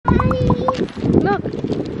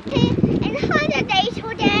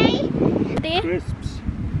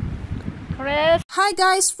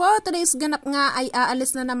Hi guys! For today's ganap nga ay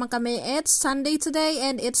aalis na naman kami. It's Sunday today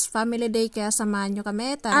and it's family day kaya samahan nyo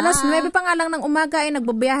kami. Tara! Alas 9 pa nga lang ng umaga ay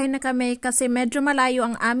nagbabiyahe na kami kasi medyo malayo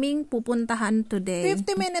ang aming pupuntahan today. 50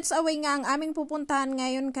 minutes away nga ang aming pupuntahan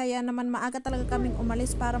ngayon kaya naman maaga talaga kaming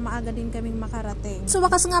umalis para maaga din kaming makarating. So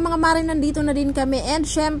wakas nga mga mare, nandito na din kami and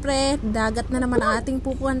syempre dagat na naman ang ating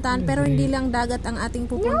pupuntahan pero hindi lang dagat ang ating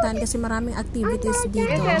pupuntahan kasi maraming activities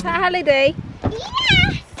dito. Yes, a holiday.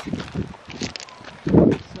 Yes!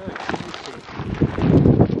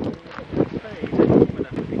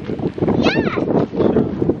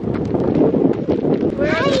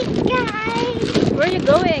 Where are you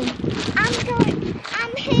going?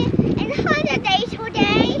 I'm here in holiday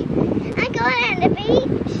today. I'm going on the beach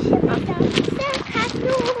with the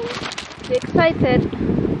castle. You excited?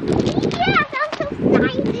 Yes, I'm so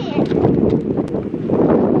excited.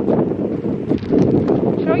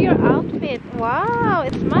 Show your outfit. Wow,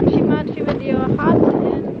 it's matchy with your hat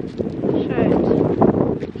and shirt.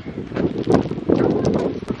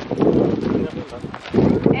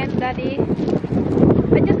 And Daddy,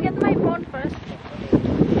 I just get my phone first.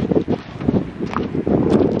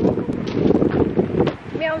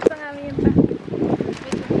 Meow sa namin pa.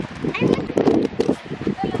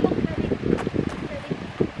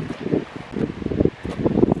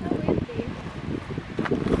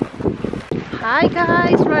 Hi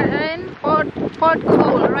guys, we're in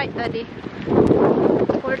Porthcawl, right Daddy?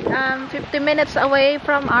 We're 50 minutes away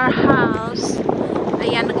from our house.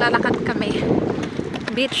 Ayan, naglalakad kami.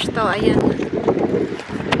 Beach to, ayan.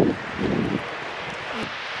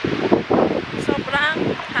 Sobrang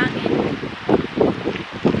hangin.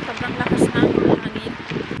 Sobrang lakas ng hangin.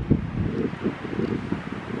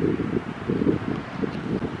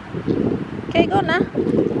 Okay, go na.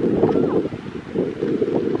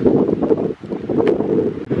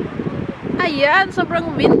 Ayan,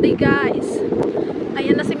 sobrang windy guys.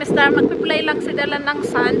 Ayan na si Mr. Magpi-play lang si Dalan ng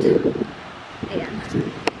sand. Ayan.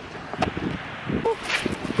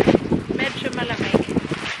 Medyo malamig.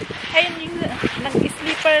 Ayun yung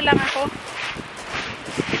nag-sleeper lang ako.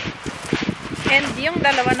 And yung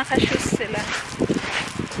dalawa naka-shoes sila.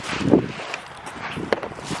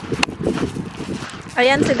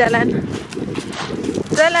 Ayan si Dalan.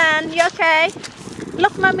 Dalan, you okay?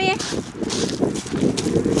 Look, mommy.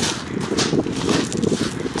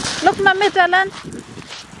 Look, mommy, Dalan.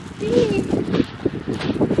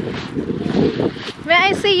 May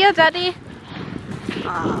I see you, Daddy?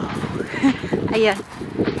 Oh. Ayan.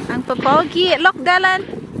 Ang popogi. Look, Dalan.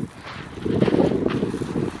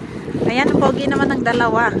 Ayan, ang pogi naman ng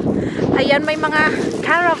dalawa. Ayan, may mga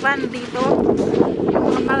caravan dito. Yung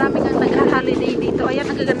mga maraming ang nag-holiday dito. Ayan,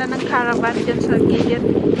 ang gaganda ng caravan dyan sa gilid.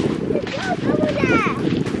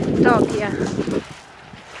 Dog, yeah.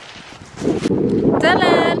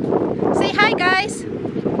 Dalan! Say hi, guys!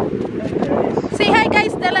 Say hi,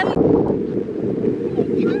 guys, Dalan!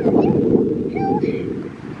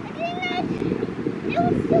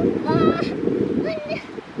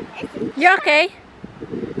 You okay?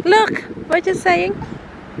 Look, what you saying?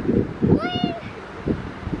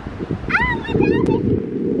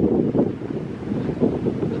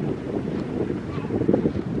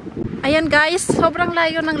 Ayan guys, sobrang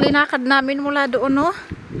layo ng linakad namin mula doon, no?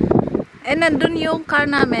 And nandun yung car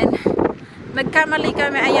namin. Nagkamali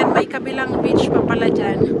kami, ayan, may kabilang beach pa pala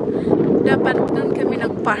dyan. Dapat doon kami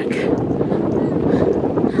nag-park.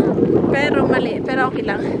 Pero mali, pero okay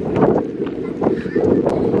lang.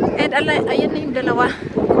 And ayan na yung dalawa.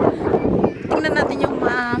 Tingnan natin yung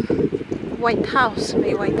White House.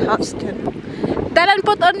 May White House dyan. Dalan,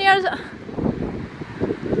 put on your...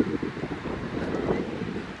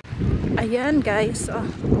 Ayan guys. Oh.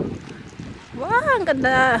 Wow, ang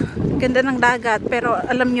ganda. Ganda ng dagat. Pero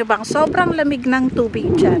alam nyo bang, sobrang lamig ng tubig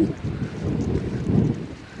dyan.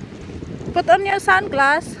 Put on your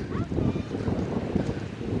sunglass.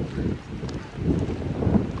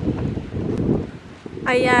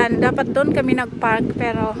 Ayan, dapat doon kami nag-park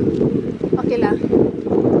pero okay lang.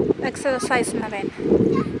 Exercise na rin.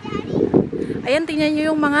 Ayan, tingnan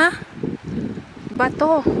nyo yung mga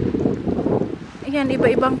bato. Ayan,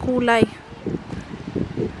 iba-ibang kulay.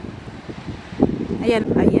 Ayan,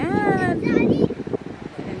 ayan.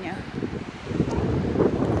 Ayan nyo.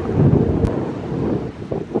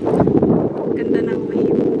 Ganda ng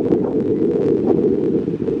wave.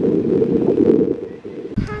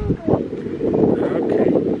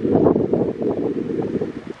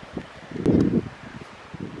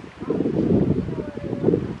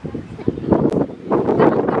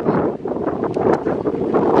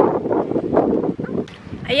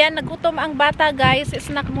 Ayan, nagutom ang bata guys.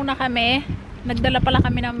 Snack muna kami. Nagdala pala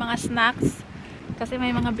kami ng mga snacks. Kasi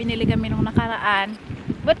may mga binili kami nung nakaraan.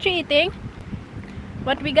 What you eating?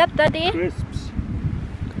 What we got, Daddy? Crisps.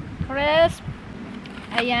 Crisp.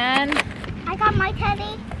 Ayan. I got my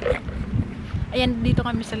teddy. Ayan, dito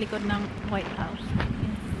kami sa likod ng White House.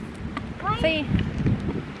 Say,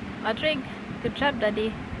 Patrick, good job,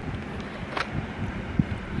 Daddy.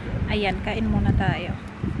 Ayan, kain muna tayo.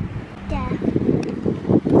 Yeah.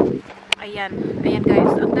 Ayan, ayan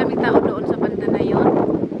guys, ang daming tao doon sa banda na yun.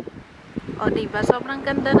 O, diba? Sobrang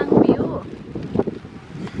ganda ng view.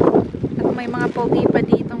 At may mga pogi pa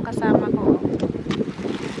ditong kasama ko.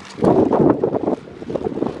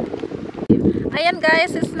 Ayan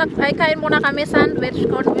guys, ay kain muna kami sandwich,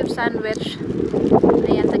 corned beef sandwich.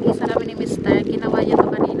 Ayan, tag-isa kami ni Mr. Ginawa niya to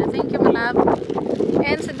kanina. Thank you, my love.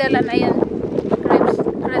 And si Delan, ayan,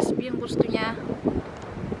 crisp yung gusto niya.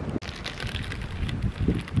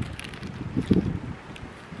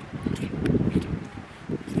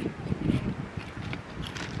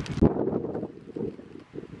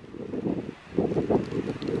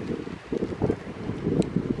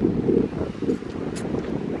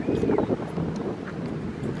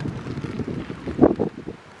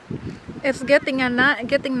 It's getting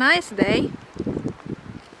nice day.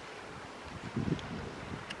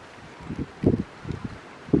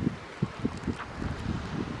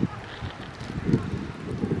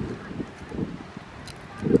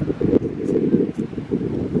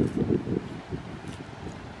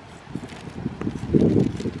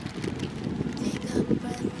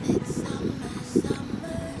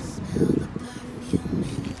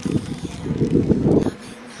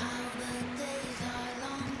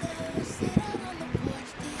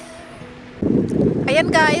 Ayan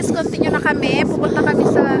guys, continue na kami. Pupunta kami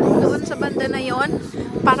doon sa banda na yon,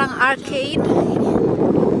 parang arcade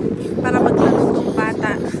para maglaro ng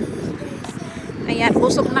bata. Ayan,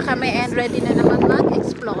 busog na kami and ready na naman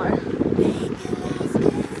mag-explore.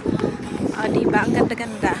 O, diba? Ang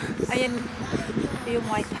ganda-ganda. Ayan yung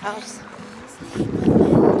White House.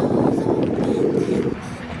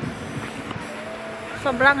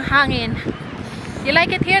 Sobrang hangin. You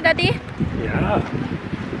like it here, Daddy? Yeah.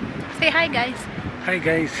 Say hi, guys. Hi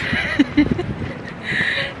guys.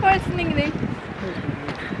 Where's Ningning?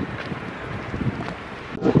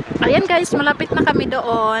 Ayan guys, malapit na kami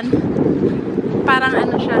doon. Parang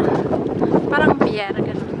ano siya, parang pier,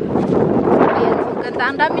 ganun. Ayan, ang ganda.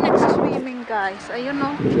 Ang dami nagsiswimming guys. Ayun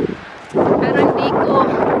no. Pero hindi ko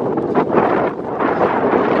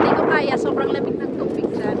kaya. Sobrang lamig ng tubig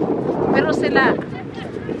dyan. Pero sila,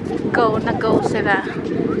 go sila.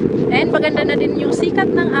 And maganda na din yung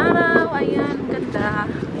sikat ng araw. Ayan, ganda.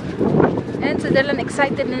 And si Dylan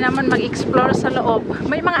excited na naman mag-explore sa loob.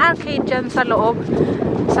 May mga arcade dyan sa loob.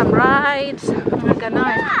 Some rides, mga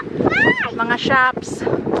ganon. Mga shops,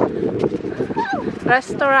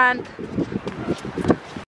 restaurant.